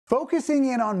Focusing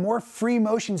in on more free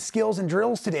motion skills and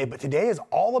drills today, but today is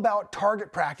all about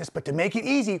target practice, but to make it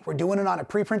easy, we're doing it on a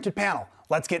pre-printed panel.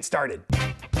 Let's get started.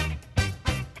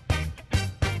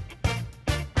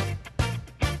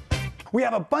 We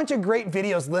have a bunch of great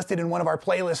videos listed in one of our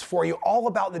playlists for you, all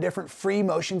about the different free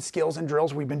motion skills and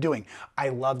drills we've been doing. I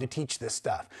love to teach this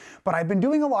stuff, but I've been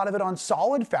doing a lot of it on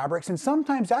solid fabrics, and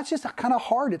sometimes that's just kind of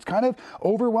hard. It's kind of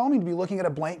overwhelming to be looking at a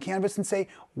blank canvas and say,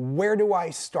 where do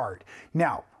I start?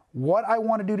 Now, what I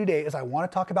want to do today is I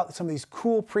want to talk about some of these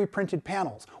cool pre-printed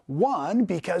panels. One,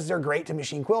 because they're great to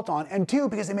machine quilt on, and two,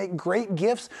 because they make great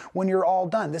gifts when you're all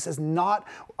done. This is not,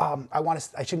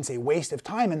 I shouldn't say waste of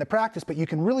time in the practice, but you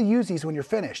can really use these when you're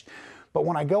finished. But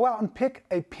when I go out and pick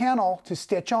a panel to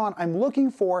stitch on, I'm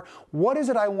looking for what is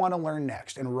it I want to learn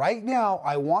next. And right now,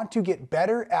 I want to get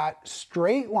better at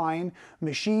straight line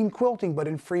machine quilting, but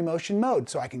in free motion mode.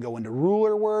 So I can go into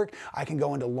ruler work, I can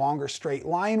go into longer straight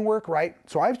line work, right?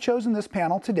 So I've chosen this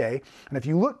panel today, and if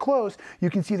you look close, you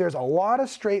can see there's a lot of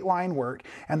straight line work.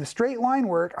 And the straight line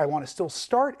work, I want to still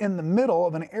start in the middle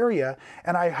of an area,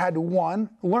 and I had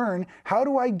to learn how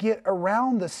do I get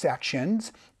around the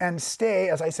sections and stay,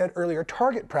 as I said earlier,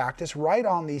 target practice right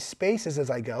on these spaces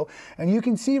as I go. And you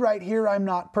can see right here I'm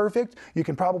not perfect. You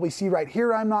can probably see right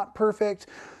here I'm not perfect.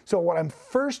 So what I'm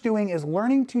first doing is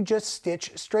learning to just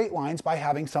stitch straight lines by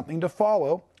having something to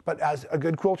follow. But as a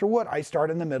good quilter would, I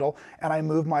start in the middle and I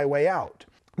move my way out.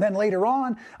 Then later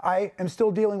on, I am still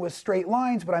dealing with straight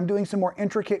lines, but I'm doing some more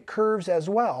intricate curves as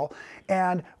well.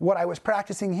 And what I was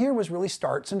practicing here was really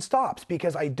starts and stops,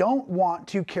 because I don't want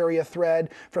to carry a thread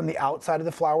from the outside of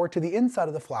the flower to the inside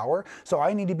of the flower. So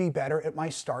I need to be better at my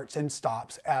starts and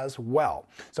stops as well.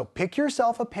 So pick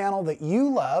yourself a panel that you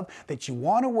love, that you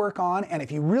want to work on. And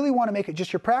if you really want to make it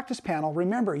just your practice panel,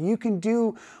 remember, you can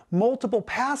do multiple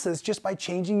passes just by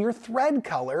changing your thread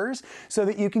colors so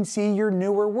that you can see your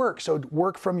newer work. So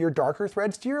work from your darker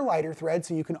threads to your lighter threads,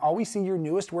 so you can always see your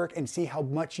newest work and see how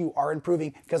much you are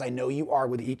improving, because I know you are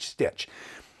with each stitch.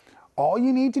 All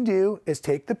you need to do is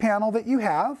take the panel that you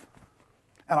have,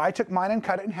 and I took mine and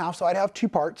cut it in half so I'd have two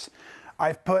parts.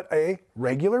 I've put a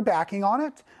regular backing on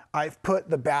it. I've put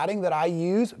the batting that I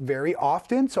use very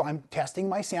often, so I'm testing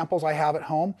my samples I have at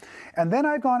home. And then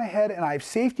I've gone ahead and I've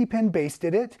safety pin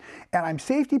basted it, and I'm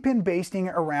safety pin basting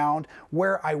around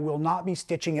where I will not be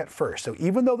stitching it first. So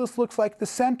even though this looks like the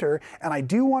center, and I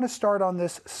do want to start on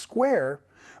this square,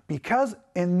 because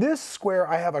in this square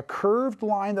I have a curved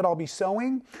line that I'll be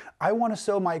sewing, I want to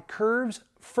sew my curves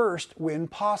first when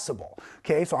possible.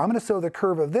 Okay, so I'm going to sew the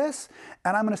curve of this,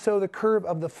 and I'm going to sew the curve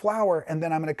of the flower, and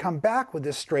then I'm going to come back with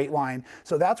this straight line.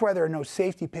 So that's why there are no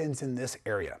safety pins in this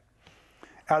area.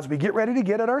 As we get ready to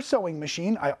get at our sewing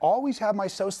machine, I always have my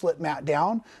sew slip mat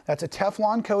down. That's a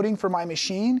Teflon coating for my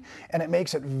machine, and it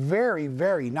makes it very,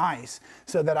 very nice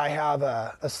so that I have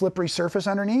a slippery surface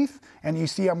underneath. And you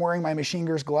see I'm wearing my machine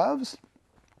gears gloves.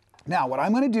 Now, what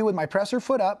I'm going to do with my presser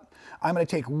foot up, I'm going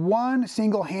to take one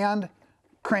single hand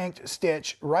cranked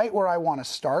stitch right where I want to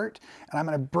start, and I'm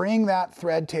going to bring that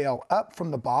thread tail up from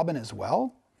the bobbin as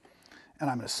well. And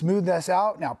I'm going to smooth this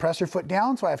out. Now presser foot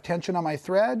down so I have tension on my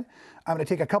thread. I'm going to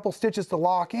take a couple stitches to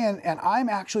lock in, and I'm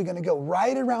actually going to go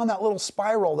right around that little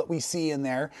spiral that we see in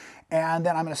there, and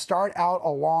then I'm going to start out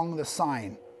along the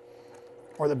sign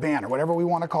or the banner, whatever we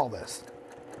want to call this.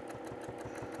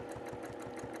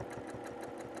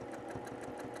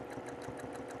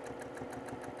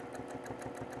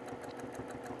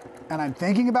 And I'm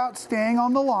thinking about staying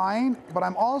on the line, but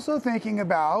I'm also thinking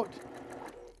about,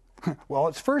 well,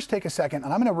 let's first take a second,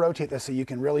 and I'm going to rotate this so you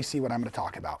can really see what I'm going to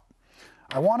talk about.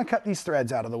 I want to cut these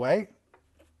threads out of the way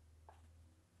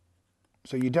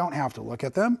so you don't have to look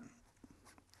at them,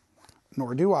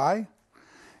 nor do I.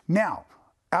 Now,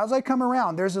 as I come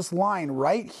around, there's this line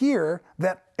right here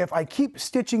that if I keep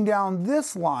stitching down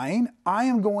this line, I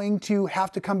am going to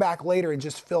have to come back later and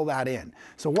just fill that in.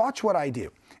 So watch what I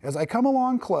do. As I come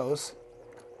along close,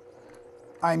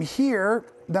 I'm here,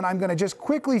 then I'm going to just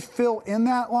quickly fill in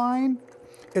that line.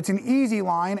 It's an easy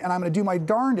line, and I'm going to do my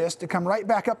darndest to come right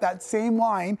back up that same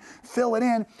line, fill it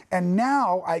in, and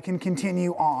now I can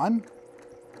continue on.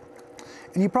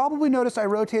 And you probably noticed I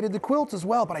rotated the quilt as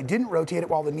well, but I didn't rotate it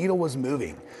while the needle was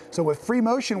moving. So with free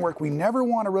motion work, we never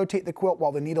want to rotate the quilt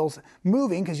while the needle's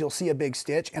moving, because you'll see a big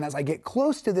stitch. And as I get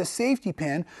close to this safety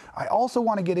pin, I also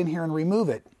want to get in here and remove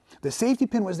it. The safety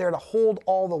pin was there to hold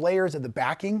all the layers of the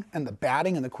backing and the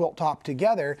batting and the quilt top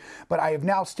together, but I have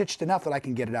now stitched enough that I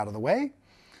can get it out of the way.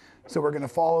 So we're going to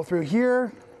follow through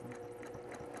here.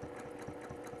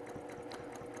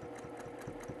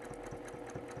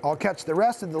 I'll catch the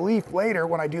rest of the leaf later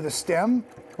when I do the stem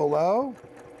below.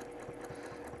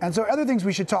 And so other things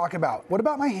we should talk about. What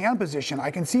about my hand position?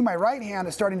 I can see my right hand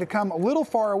is starting to come a little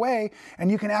far away, and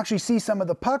you can actually see some of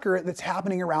the pucker that's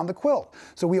happening around the quilt.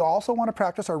 So we also want to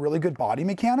practice our really good body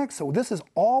mechanics. So this is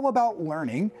all about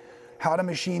learning how to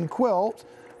machine quilt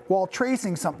while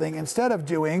tracing something instead of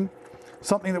doing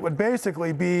something that would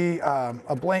basically be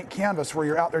a blank canvas where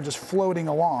you're out there just floating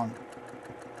along.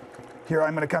 Here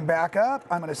I'm going to come back up.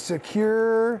 I'm going to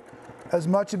secure as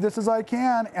much of this as I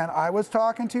can, and I was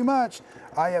talking too much.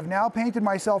 I have now painted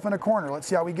myself in a corner. Let's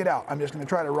see how we get out. I'm just going to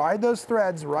try to ride those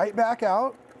threads right back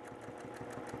out.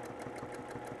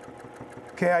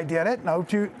 Okay, I did it. Not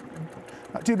too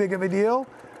big of a deal.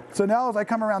 So now as I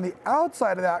come around the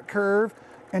outside of that curve,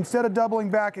 instead of doubling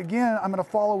back again, I'm going to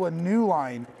follow a new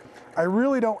line. I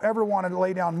really don't ever want to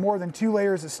lay down more than 2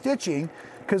 layers of stitching,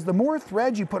 because the more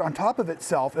thread you put on top of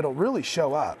itself, it'll really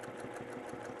show up.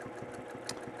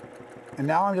 And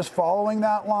now I'm just following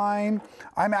that line.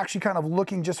 I'm actually kind of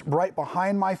looking just right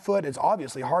behind my foot. It's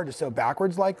obviously hard to sew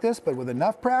backwards like this, but with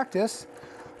enough practice,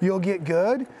 you'll get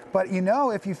good. But you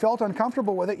know, if you felt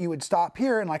uncomfortable with it, you would stop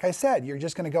here. And like I said, you're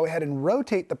just going to go ahead and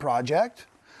rotate the project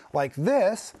like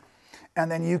this,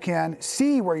 and then you can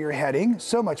see where you're heading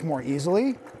so much more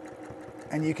easily,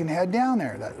 and you can head down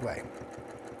there that way.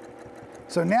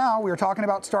 So now we were talking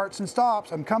about starts and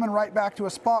stops. I'm coming right back to a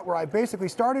spot where I basically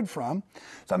started from.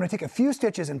 So I'm going to take a few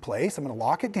stitches in place. I'm going to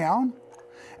lock it down.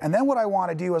 And then what I want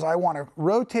to do is I want to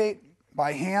rotate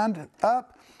by hand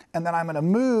up, and then I'm going to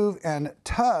move and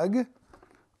tug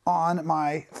on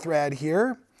my thread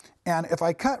here. And if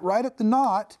I cut right at the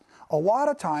knot, a lot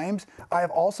of times I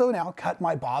have also now cut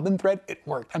my bobbin thread. It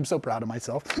worked. I'm so proud of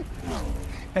myself.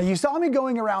 Now you saw me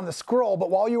going around the scroll, but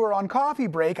while you were on coffee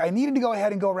break, I needed to go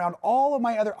ahead and go around all of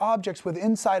my other objects with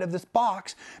inside of this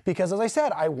box, because as I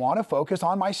said, I want to focus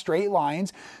on my straight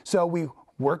lines. So we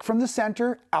work from the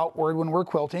center outward when we're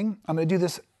quilting. I'm going to do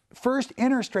this first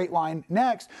inner straight line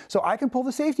next, so I can pull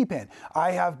the safety pin.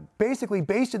 I have basically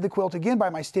basted the quilt again by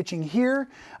my stitching here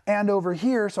and over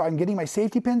here, so I'm getting my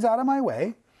safety pins out of my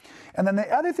way. And then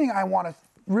the other thing I want to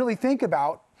really think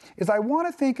about is I want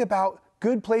to think about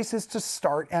good places to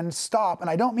start and stop. And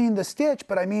I don't mean the stitch,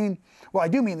 but I mean, well, I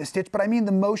do mean the stitch, but I mean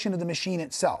the motion of the machine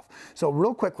itself. So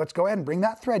real quick, let's go ahead and bring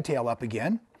that thread tail up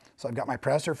again. So I've got my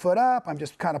presser foot up. I'm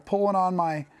just kind of pulling on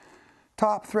my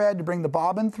top thread to bring the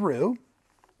bobbin through.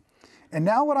 And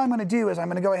now what I'm going to do is I'm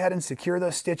going to go ahead and secure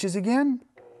those stitches again.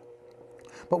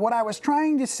 But what I was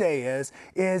trying to say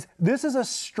is this is a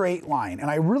straight line, and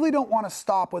I really don't want to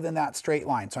stop within that straight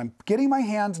line. So I'm getting my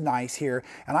hands nice here,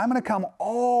 and I'm going to come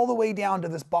all the way down to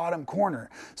this bottom corner,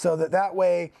 so that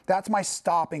way, that's my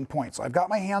stopping point. So I've got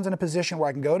my hands in a position where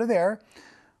I can go to there,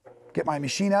 get my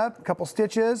machine up, a couple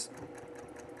stitches,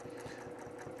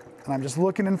 and I'm just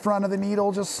looking in front of the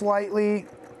needle just slightly.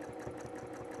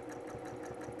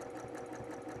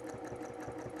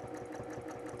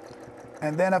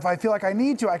 And then if I feel like I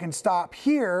need to, I can stop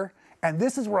here, and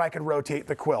this is where I could rotate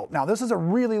the quilt. Now this is a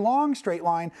really long straight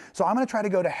line, so I'm going to try to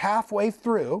go to halfway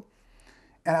through.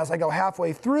 And as I go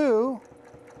halfway through,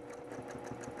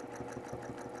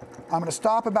 I'm going to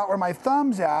stop about where my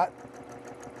thumb's at.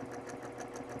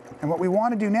 And what we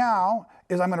want to do now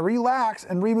is I'm going to relax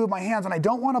and remove my hands, and I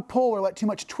don't want to pull or let too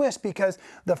much twist, because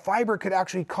the fiber could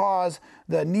actually cause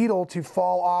the needle to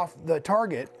fall off the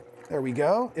target. There we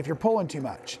go, if you're pulling too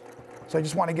much. So I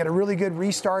just want to get a really good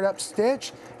restart up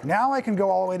stitch. Now I can go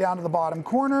all the way down to the bottom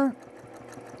corner.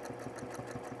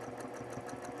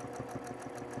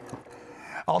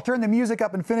 I'll turn the music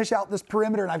up and finish out this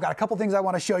perimeter, and I've got a couple things I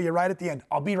want to show you right at the end.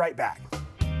 I'll be right back.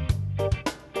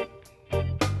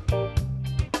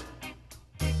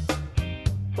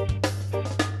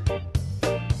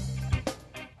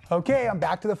 Okay, I'm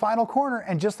back to the final corner,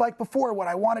 and just like before, what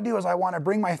I want to do is I want to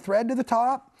bring my thread to the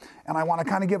top, and I want to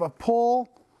kind of give a pull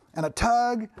and a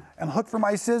tug and hook for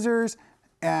my scissors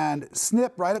and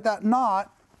snip right at that knot.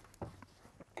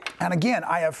 And again,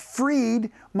 I have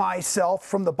freed myself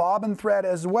from the bobbin thread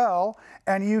as well,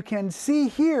 and you can see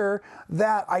here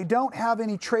that I don't have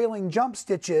any trailing jump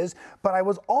stitches, but I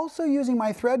was also using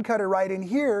my thread cutter right in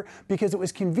here because it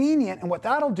was convenient, and what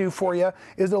that'll do for you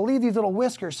is it'll leave these little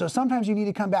whiskers, so sometimes you need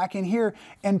to come back in here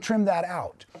and trim that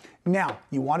out. Now,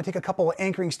 you want to take a couple of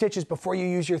anchoring stitches before you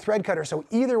use your thread cutter, so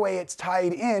either way it's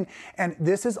tied in, and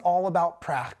this is all about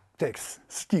practice.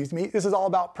 This is all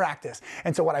about practice.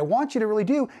 And so what I want you to really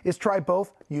do is try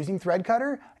both using thread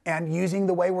cutter and using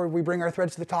the way where we bring our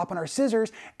threads to the top on our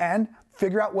scissors, and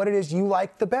figure out what it is you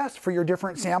like the best for your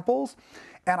different samples.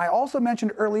 And I also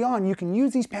mentioned early on, you can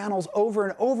use these panels over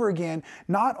and over again,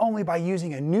 not only by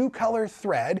using a new color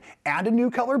thread and a new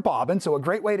color bobbin. So a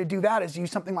great way to do that is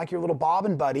use something like your little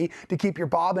bobbin buddy to keep your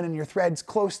bobbin and your threads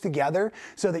close together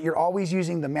so that you're always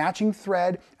using the matching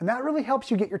thread. And that really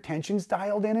helps you get your tensions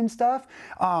dialed in and stuff.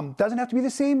 Doesn't have to be the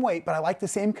same weight, but I like the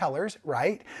same colors,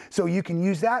 right? So you can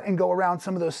use that and go around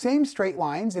some of those same straight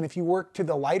lines. And if you work to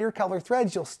the lighter color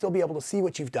threads, you'll still be able to see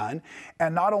what you've done.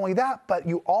 And not only that, but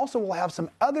you also will have some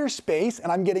other space, and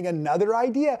I'm getting another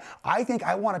idea. I think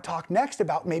I want to talk next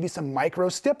about maybe some micro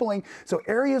stippling. So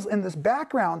areas in this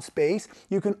background space,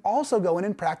 you can also go in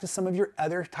and practice some of your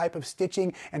other type of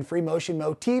stitching and free motion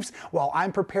motifs while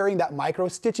I'm preparing that micro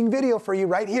stitching video for you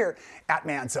right here at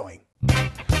Man Sewing.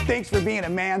 Thanks for being a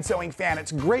Man Sewing fan.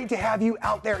 It's great to have you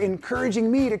out there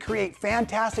encouraging me to create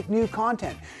fantastic new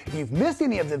content. If you've missed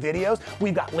any of the videos,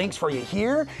 we've got links for you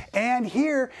here and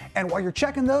here. And while you're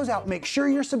checking those out, make sure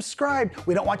you're subscribed.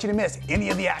 We don't want you to miss any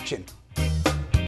of the action.